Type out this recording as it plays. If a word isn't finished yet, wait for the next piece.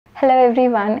Hello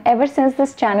everyone. Ever since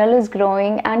this channel is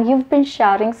growing and you've been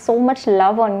showering so much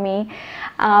love on me,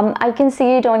 I can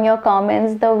see it on your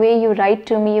comments, the way you write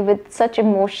to me with such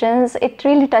emotions. It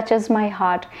really touches my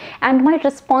heart, and my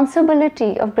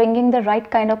responsibility of bringing the right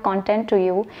kind of content to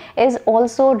you is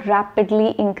also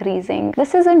rapidly increasing.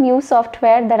 This is a new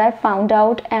software that I found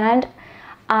out and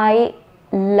I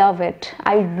love it.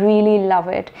 I really love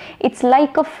it. It's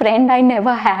like a friend I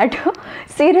never had.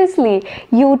 Seriously,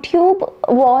 YouTube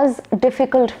was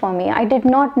difficult for me. I did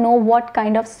not know what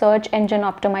kind of search engine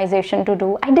optimization to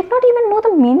do. I did not even know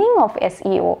the meaning of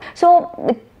SEO.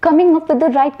 So coming up with the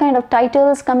right kind of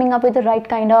titles, coming up with the right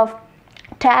kind of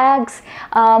tags,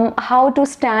 how to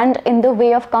stand in the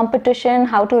way of competition,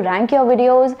 how to rank your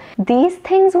videos, these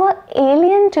things were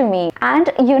alien to me.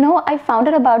 And I found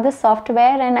out about this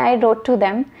software and I wrote to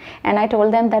them and I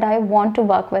told them that I want to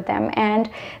work with them,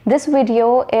 and this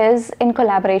video is in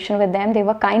collaboration with them. They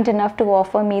were kind enough to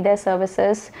offer me their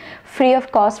services free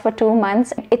of cost for 2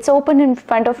 months. It's open in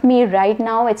front of me right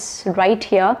now. It's right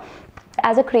here.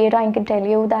 As a creator, I can tell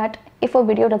you that if a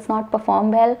video does not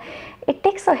perform well, it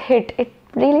takes a hit. It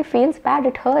really feels bad,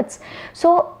 it hurts.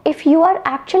 So if you are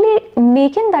actually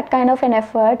making that kind of an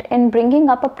effort in bringing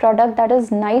up a product that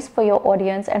is nice for your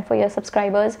audience and for your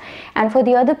subscribers and for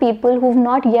the other people who've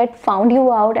not yet found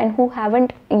you out and who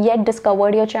haven't yet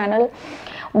discovered your channel,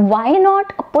 why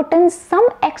not put in some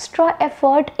extra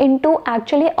effort into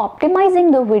actually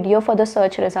optimizing the video for the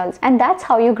search results? And that's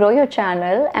how you grow your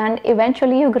channel, and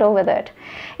eventually you grow with it.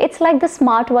 It's like the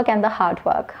smart work and the hard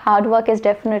work. Hard work is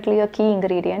definitely a key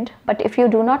ingredient, but if you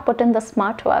do not put in the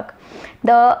smart work,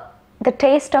 the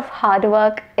taste of hard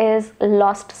work is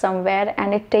lost somewhere,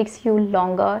 and it takes you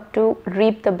longer to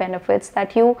reap the benefits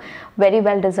that you very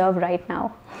well deserve right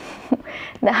now.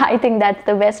 I think that's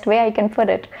the best way I can put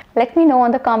it. Let me know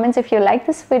in the comments if you like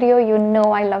this video.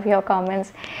 I love your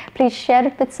comments. Please share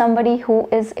it with somebody who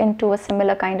is into a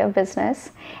similar kind of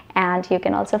business, and you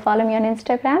can also follow me on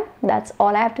Instagram. That's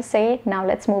all I have to say. Now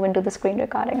let's move into the screen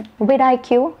recording.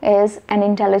 VidIQ is an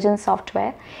intelligence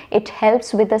software. It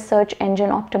helps with the search engine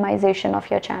optimization of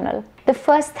your channel. The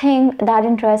first thing that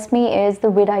interests me is the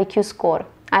VidIQ score.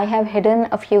 I have hidden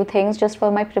a few things just for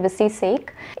my privacy's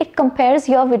sake. It compares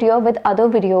your video with other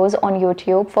videos on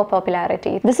YouTube for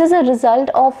popularity. This is a result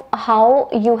of how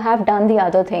you have done the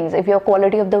other things. If your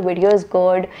quality of the video is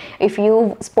good, if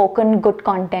you've spoken good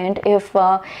content, if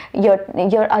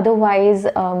your otherwise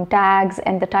tags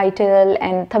and the title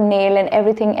and thumbnail and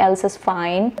everything else is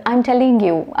fine. I'm telling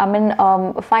you,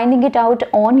 finding it out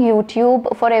on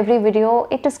YouTube for every video,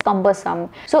 it is cumbersome.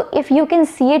 So if you can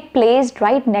see it placed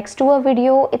right next to a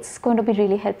video, it's going to be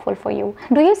really helpful for you.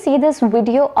 Do you see this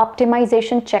video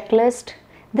optimization checklist?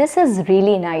 This is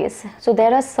really nice. So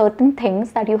there are certain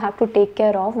things that you have to take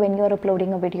care of when you're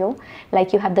uploading a video.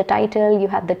 Like you have the title, you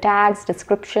have the tags,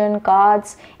 description,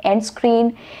 cards, end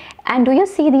screen. And do you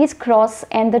see these cross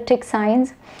and the tick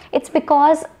signs? It's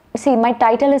because, see, my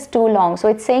title is too long, so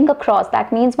it's saying a cross.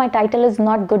 That means my title is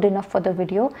not good enough for the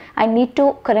video. I need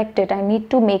to correct it. I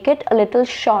need to make it a little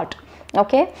short.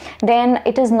 Okay, then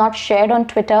it is not shared on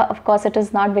Twitter. Of course it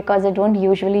is not, because I don't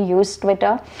usually use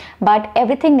Twitter, but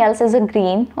everything else is a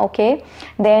green. Okay,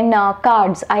 then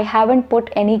cards, I haven't put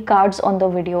any cards on the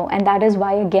video, and that is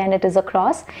why again it is a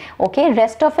cross. Okay,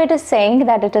 rest of it is saying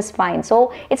that it is fine.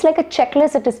 So it's like a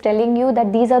checklist. It is telling you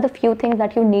that these are the few things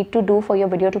that you need to do for your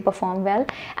video to perform well,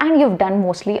 and you've done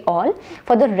mostly all.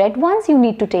 For the red ones, you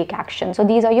need to take action. So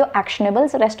these are your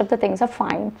actionables. The rest of the things are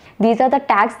fine. These are the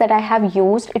tags that I have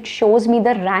used. It shows me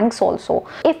the ranks also.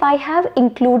 If I have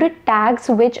included tags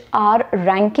which are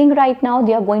ranking right now,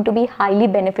 they are going to be highly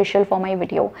beneficial for my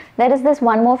video. There is this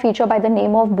one more feature by the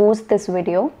name of boost this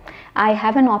video. I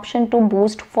have an option to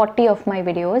boost 40 of my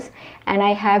videos, and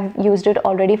I have used it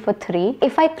already for 3.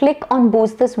 If I click on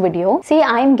boost this video, see,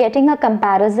 I am getting a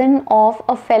comparison of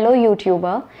a fellow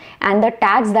YouTuber and the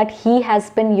tags that he has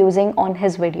been using on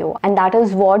his video, and that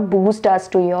is what boost does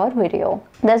to your video.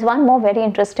 There's one more very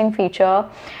interesting feature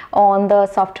on the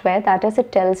software, that is,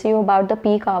 it tells you about the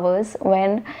peak hours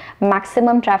when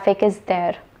maximum traffic is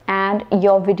there and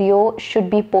your video should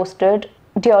be posted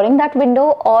during that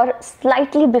window or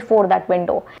slightly before that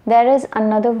window. There is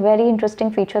another very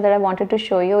interesting feature that I wanted to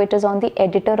show you. It is on the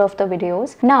editor of the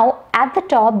videos. Now at the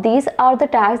top, these are the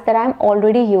tags that I'm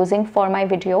already using for my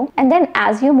video, and then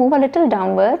as you move a little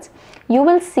downwards, you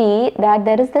will see that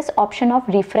there is this option of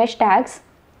refresh tags.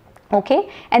 Okay,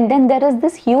 and then there is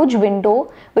this huge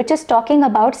window which is talking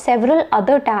about several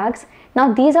other tags.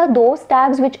 Now these are those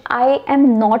tags which I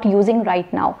am not using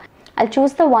right now. I'll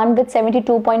choose the one with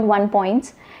 72.1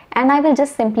 points, and I will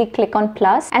just simply click on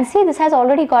plus, and see, this has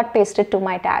already got pasted to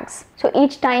my tags. So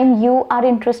each time you are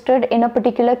interested in a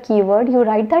particular keyword, you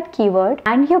write that keyword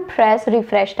and you press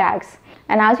refresh tags.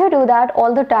 And as you do that,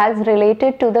 all the tags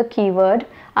related to the keyword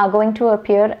are going to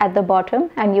appear at the bottom,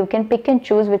 and you can pick and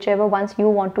choose whichever ones you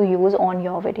want to use on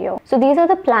your video. So these are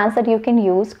the plans that you can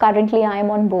use. Currently I am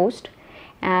on Boost,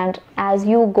 and as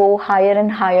you go higher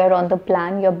and higher on the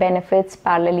plan, your benefits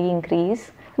parallelly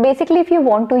increase. Basically, if you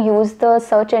want to use the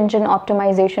search engine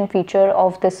optimization feature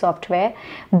of this software,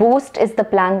 Boost is the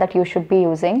plan that you should be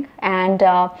using. And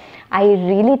I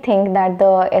really think that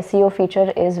the SEO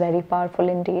feature is very powerful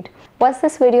indeed. Was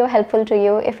this video helpful to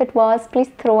you? If it was, please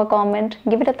throw a comment,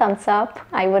 give it a thumbs up.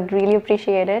 I would really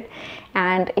appreciate it.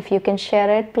 And if you can share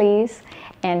it, please.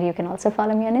 And you can also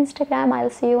follow me on Instagram.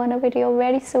 I'll see you on a video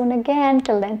very soon again.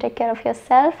 Till then, take care of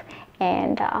yourself,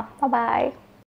 and bye-bye.